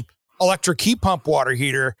 80-gallon electric heat pump water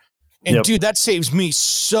heater. And dude, that saves me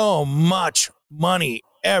so much money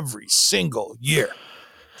every single year.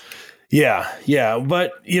 Yeah.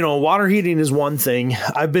 But, water heating is one thing.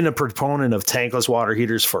 I've been a proponent of tankless water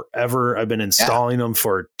heaters forever. I've been installing them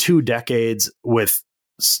for 2 decades with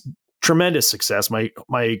tremendous success.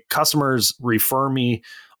 My customers refer me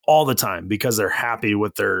all the time because they're happy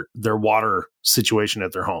with their water situation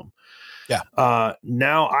at their home. Yeah.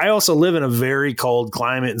 Now I also live in a very cold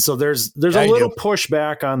climate. And so there's a little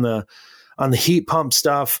pushback on the heat pump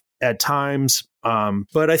stuff at times.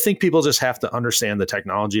 But I think people just have to understand the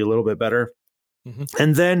technology a little bit better.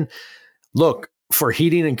 And then look for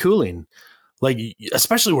heating and cooling, like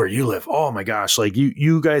especially where you live. Oh my gosh. Like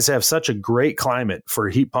you guys have such a great climate for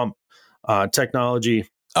heat pump, technology.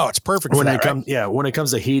 Oh, it's perfect when it comes. Yeah. When it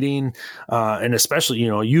comes to heating, and especially,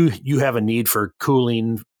 you have a need for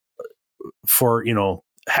cooling for,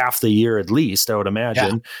 half the year at least, I would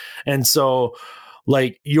imagine. Yeah. And so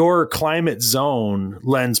like your climate zone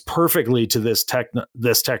lends perfectly to this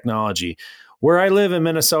technology. Where I live in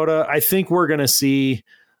Minnesota, I think we're going to see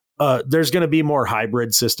there's going to be more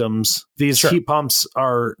hybrid systems. These heat pumps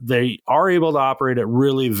are able to operate at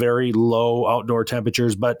really very low outdoor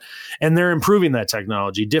temperatures, and they're improving that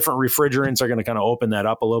technology. Different refrigerants are going to kind of open that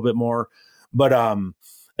up a little bit more. But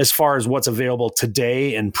as far as what's available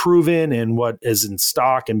today and proven and what is in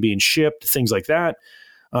stock and being shipped, things like that,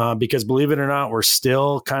 because believe it or not, we're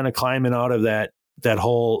still kind of climbing out of that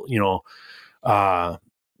whole, the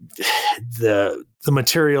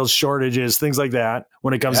materials shortages, things like that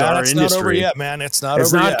when it comes to our industry. It's not over yet, man. It's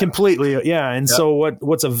not completely. Yeah. And so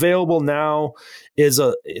what's available now is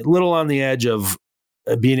a little on the edge of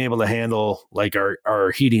being able to handle like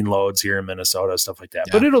our heating loads here in Minnesota, stuff like that.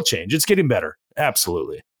 Yeah. But it'll change. It's getting better.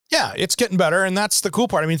 Absolutely. Yeah, it's getting better. And that's the cool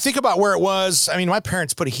part. I mean, think about where it was. I mean, my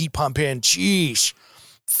parents put a heat pump in,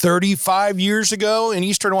 35 years ago in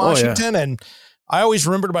Eastern Washington. And I always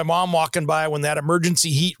remembered my mom walking by when that emergency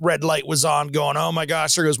heat red light was on going, oh my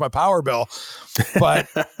gosh, there goes my power bill. But,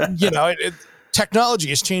 technology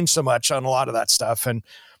has changed so much on a lot of that stuff. And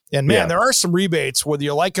man, there are some rebates, whether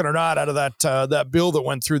you like it or not, out of that bill that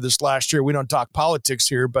went through this last year. We don't talk politics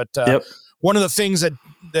here, but one of the things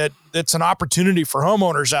that's an opportunity for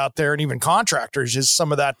homeowners out there and even contractors is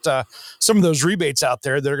some of those rebates out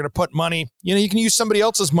there. They're going to put money. You can use somebody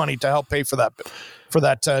else's money to help pay for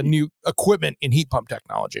that new equipment in heat pump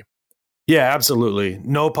technology. Yeah, absolutely.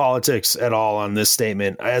 No politics at all on this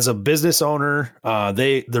statement. As a business owner,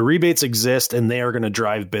 the rebates exist and they are going to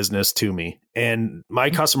drive business to me. And my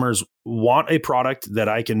customers want a product that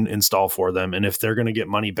I can install for them. And if they're going to get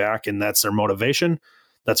money back and that's their motivation,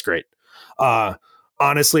 that's great.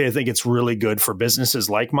 Honestly, I think it's really good for businesses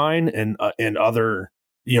like mine and other,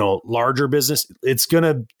 larger business. It's going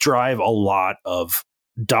to drive a lot of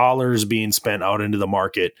dollars being spent out into the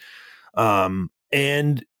market.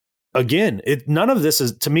 And again, none of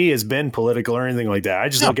this to me has been political or anything like that. I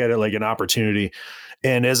just look at it like an opportunity.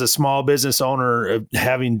 And as a small business owner,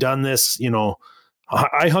 having done this,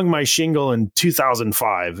 I hung my shingle in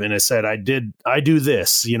 2005 and I said, I do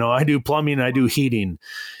this, I do plumbing, I do heating,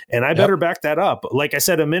 and I better back that up. Like I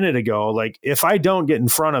said a minute ago, like if I don't get in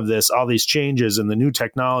front of this, all these changes and the new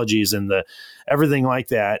technologies and everything like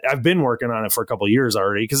that, I've been working on it for a couple of years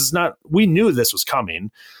already because we knew this was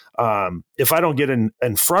coming. If I don't get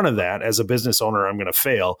in front of that as a business owner, I'm going to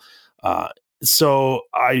fail. So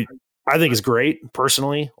I think it's great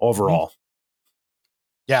personally overall.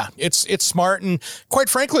 Yeah, it's smart. And quite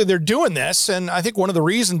frankly, they're doing this. And I think one of the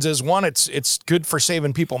reasons is one, it's good for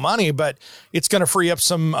saving people money, but it's going to free up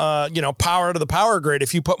some, power to the power grid.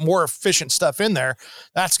 If you put more efficient stuff in there,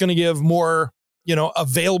 that's going to give more,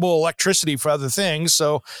 available electricity for other things.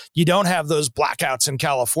 So you don't have those blackouts in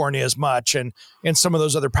California as much and some of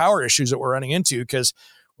those other power issues that we're running into because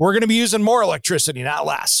we're going to be using more electricity, not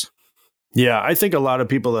less. Yeah, I think a lot of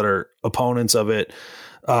people that are opponents of it,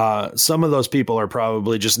 some of those people are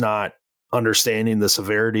probably just not understanding the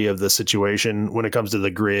severity of the situation when it comes to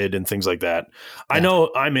the grid and things like that. Yeah. I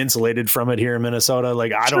know I'm insulated from it here in Minnesota.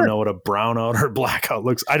 Like, I don't know what a brownout or blackout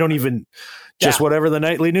looks. I don't even whatever the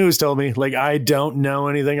nightly news told me, like, I don't know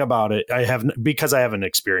anything about it. Because I haven't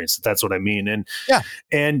experienced it. That's what I mean. And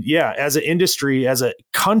as an industry, as a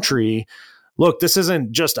country, look, this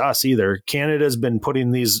isn't just us either. Canada's been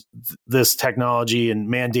putting this technology and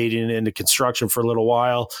mandating it into construction for a little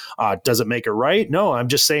while. Does it make it right? No, I'm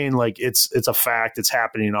just saying, like, it's a fact. It's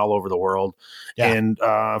happening all over the world. Yeah. And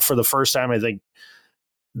for the first time, I think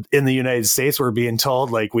in the United States, we're being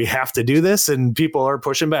told, like, we have to do this, and people are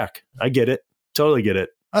pushing back. I get it. Totally get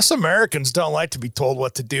it. Us Americans don't like to be told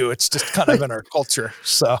what to do. It's just kind of in our culture.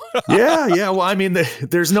 So yeah. Well, I mean,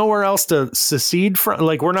 there's nowhere else to secede from.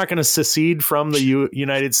 Like, we're not going to secede from the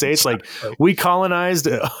United States. Like, we colonized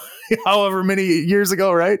however many years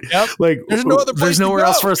ago, right? Yep. Like, there's no other place. There's nowhere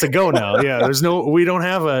else for us to go now. Yeah, we don't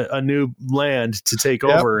have a new land to take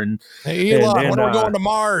over. And hey, Elon, when we're going to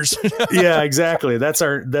Mars. Yeah, exactly. That's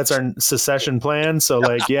our secession plan. So,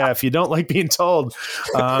 like, if you don't like being told,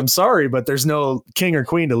 I'm sorry, but there's no king or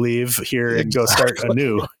queen to leave here and go start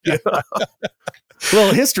anew. A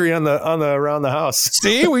little history on the around the house.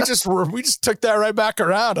 See, we just took that right back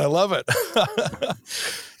around. I love it.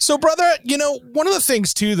 So, brother, one of the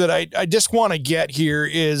things too that I just want to get here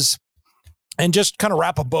is, and just kind of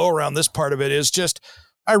wrap a bow around this part of it, is just,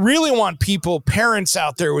 I really want parents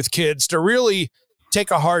out there with kids, to really take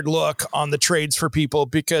a hard look on the trades for people,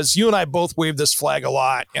 because you and I both wave this flag a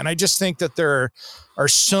lot. And I just think that there are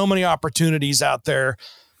so many opportunities out there.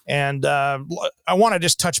 And I want to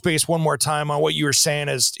just touch base one more time on what you were saying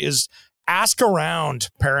is ask around,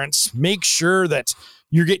 parents. Make sure that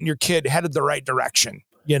you're getting your kid headed the right direction,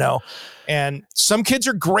 and some kids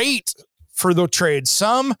are great for the trades.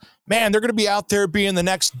 Some, man, they're going to be out there being the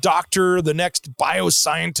next doctor, the next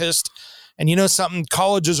bioscientist. And something,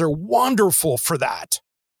 colleges are wonderful for that.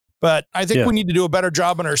 But I think we need to do a better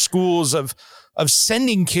job in our schools of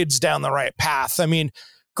sending kids down the right path. I mean,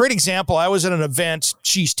 great example. I was at an event,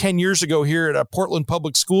 10 years ago here at a Portland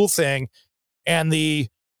Public School thing, and the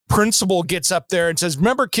principal gets up there and says,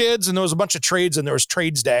 remember kids? And there was a bunch of trades and there was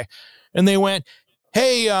trades day. And they went,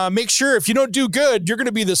 hey, make sure if you don't do good, you're going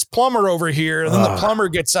to be this plumber over here. And then the plumber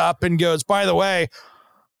gets up and goes, by the way,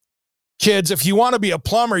 kids, if you want to be a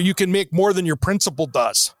plumber, you can make more than your principal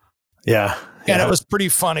does. Yeah. And it was pretty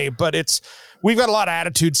funny, but we've got a lot of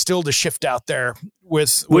attitude still to shift out there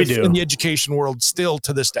with in the education world still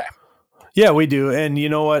to this day. Yeah, we do. And you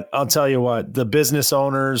know what? I'll tell you what, the business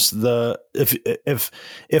owners, if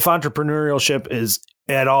entrepreneurship is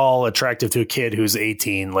at all attractive to a kid who's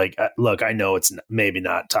 18, like, look, I know it's maybe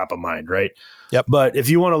not top of mind, right? Yep. But if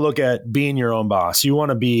you want to look at being your own boss, you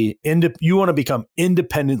want to become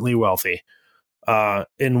independently wealthy,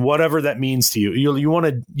 in whatever that means to you. You want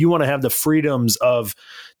to have the freedoms of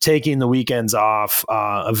taking the weekends off,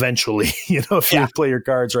 eventually, if you play your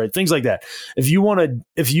cards right, things like that. If you want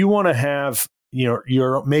to have,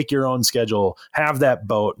 make your own schedule, have that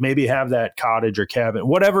boat, maybe have that cottage or cabin,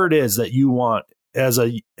 whatever it is that you want as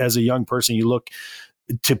a young person, you look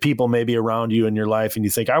to people maybe around you in your life and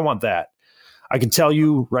you think, I want that. I can tell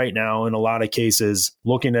you right now, in a lot of cases,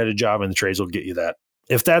 looking at a job in the trades will get you that.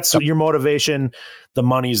 If that's your motivation, the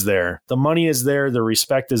money's there. The money is there. The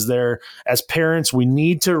respect is there. As parents, we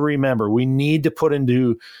need to remember, we need to put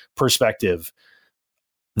into perspective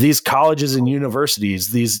these colleges and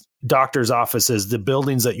universities, these doctors' offices, the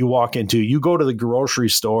buildings that you walk into, you go to the grocery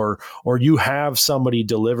store or you have somebody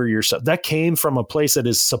deliver your stuff. That came from a place that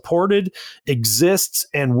is supported, exists,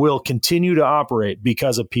 and will continue to operate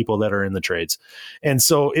because of people that are in the trades. And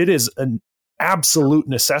so it is an absolute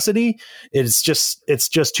necessity. It's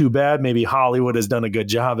just too bad. Maybe Hollywood has done a good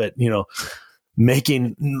job at,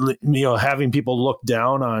 making, having people look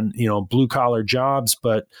down on, blue collar jobs,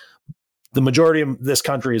 but the majority of this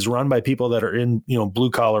country is run by people that are in,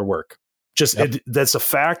 blue collar work. That's a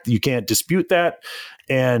fact. You can't dispute that.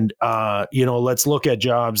 And, let's look at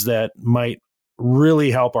jobs that might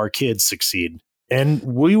really help our kids succeed. And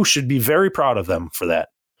we should be very proud of them for that.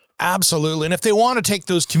 Absolutely. And if they want to take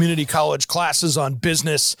those community college classes on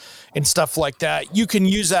business and stuff like that, you can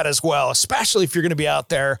use that as well, especially if you're going to be out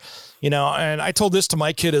there, and I told this to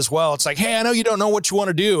my kid as well. It's like, hey, I know you don't know what you want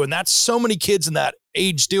to do. And that's so many kids in that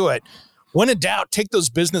age do it. When in doubt, take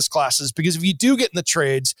those business classes, because if you do get in the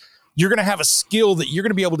trades, you're going to have a skill that you're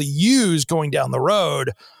going to be able to use going down the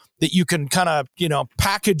road that you can kind of,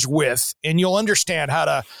 package with, and you'll understand how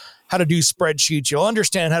to do spreadsheets. You'll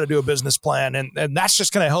understand how to do a business plan. And that's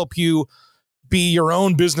just going to help you be your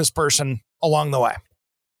own business person along the way.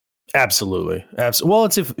 Absolutely. Well,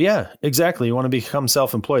 exactly. You want to become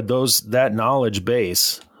self-employed. That knowledge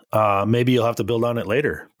base, maybe you'll have to build on it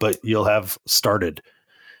later, but you'll have started.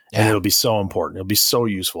 And it'll be so important. It'll be so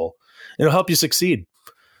useful. It'll help you succeed.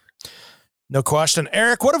 No question.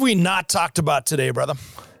 Eric, what have we not talked about today, brother?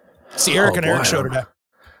 It's the Eric and Eric show today.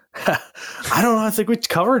 I don't know. I think we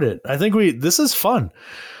covered it. I think this is fun.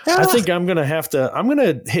 Yeah. I think I'm going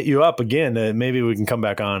to hit you up again. Maybe we can come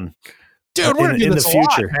back on. Dude, we're in the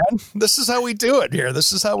future. Man. This is how we do it here.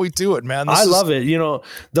 This is how we do it, man. I love it.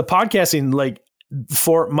 The podcasting, like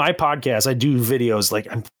for my podcast, I do videos, like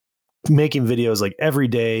I'm making videos like every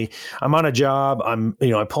day. I'm on a job.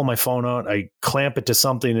 I pull my phone out, I clamp it to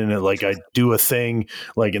something, and I do a thing,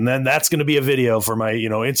 and then that's going to be a video for my,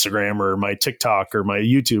 Instagram or my TikTok or my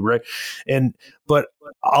YouTube. Right. But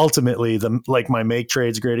ultimately my Make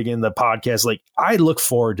Trades Great Again, the podcast, I look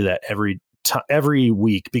forward to that every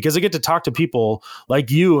week, because I get to talk to people like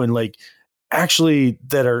you and actually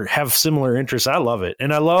that have similar interests. I love it.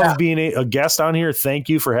 And I love being a guest on here. Thank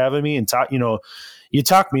you for having me and you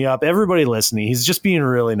talk me up. Everybody listening, he's just being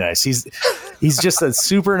really nice. He's just a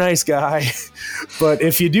super nice guy. But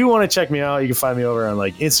if you do want to check me out, you can find me over on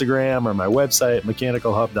Instagram or my website,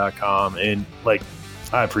 mechanicalhub.com. And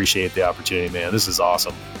I appreciate the opportunity, man. This is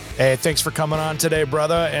awesome. Hey, thanks for coming on today,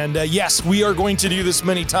 brother. And yes, we are going to do this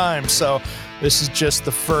many times. So this is just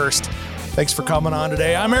the first. Thanks for coming on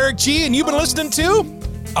today. I'm Eric G, and you've been listening to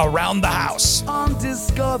Around the House.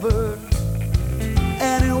 Undiscovered,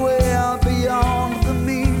 anywhere beyond the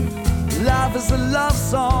mean. Life is a love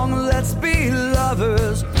song, let's be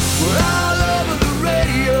lovers. We're all over the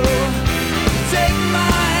radio. Take my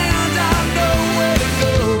hand, I know where to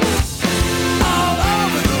go. All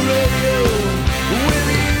over the radio with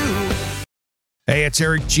you. Hey, it's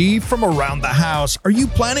Eric G from Around the House. Are you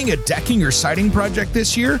planning a decking or siding project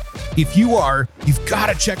this year? If you are, you've got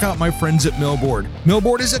to check out my friends at Millboard.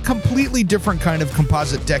 Millboard is a completely different kind of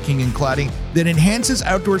composite decking and cladding that enhances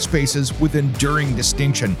outdoor spaces with enduring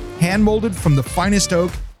distinction. Hand molded from the finest oak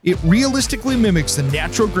It realistically mimics the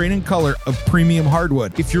natural grain and color of premium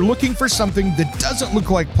hardwood. If you're looking for something that doesn't look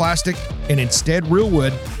like plastic and instead real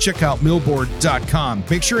wood, check out millboard.com.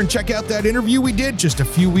 Make sure and check out that interview we did just a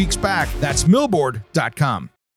few weeks back. That's millboard.com.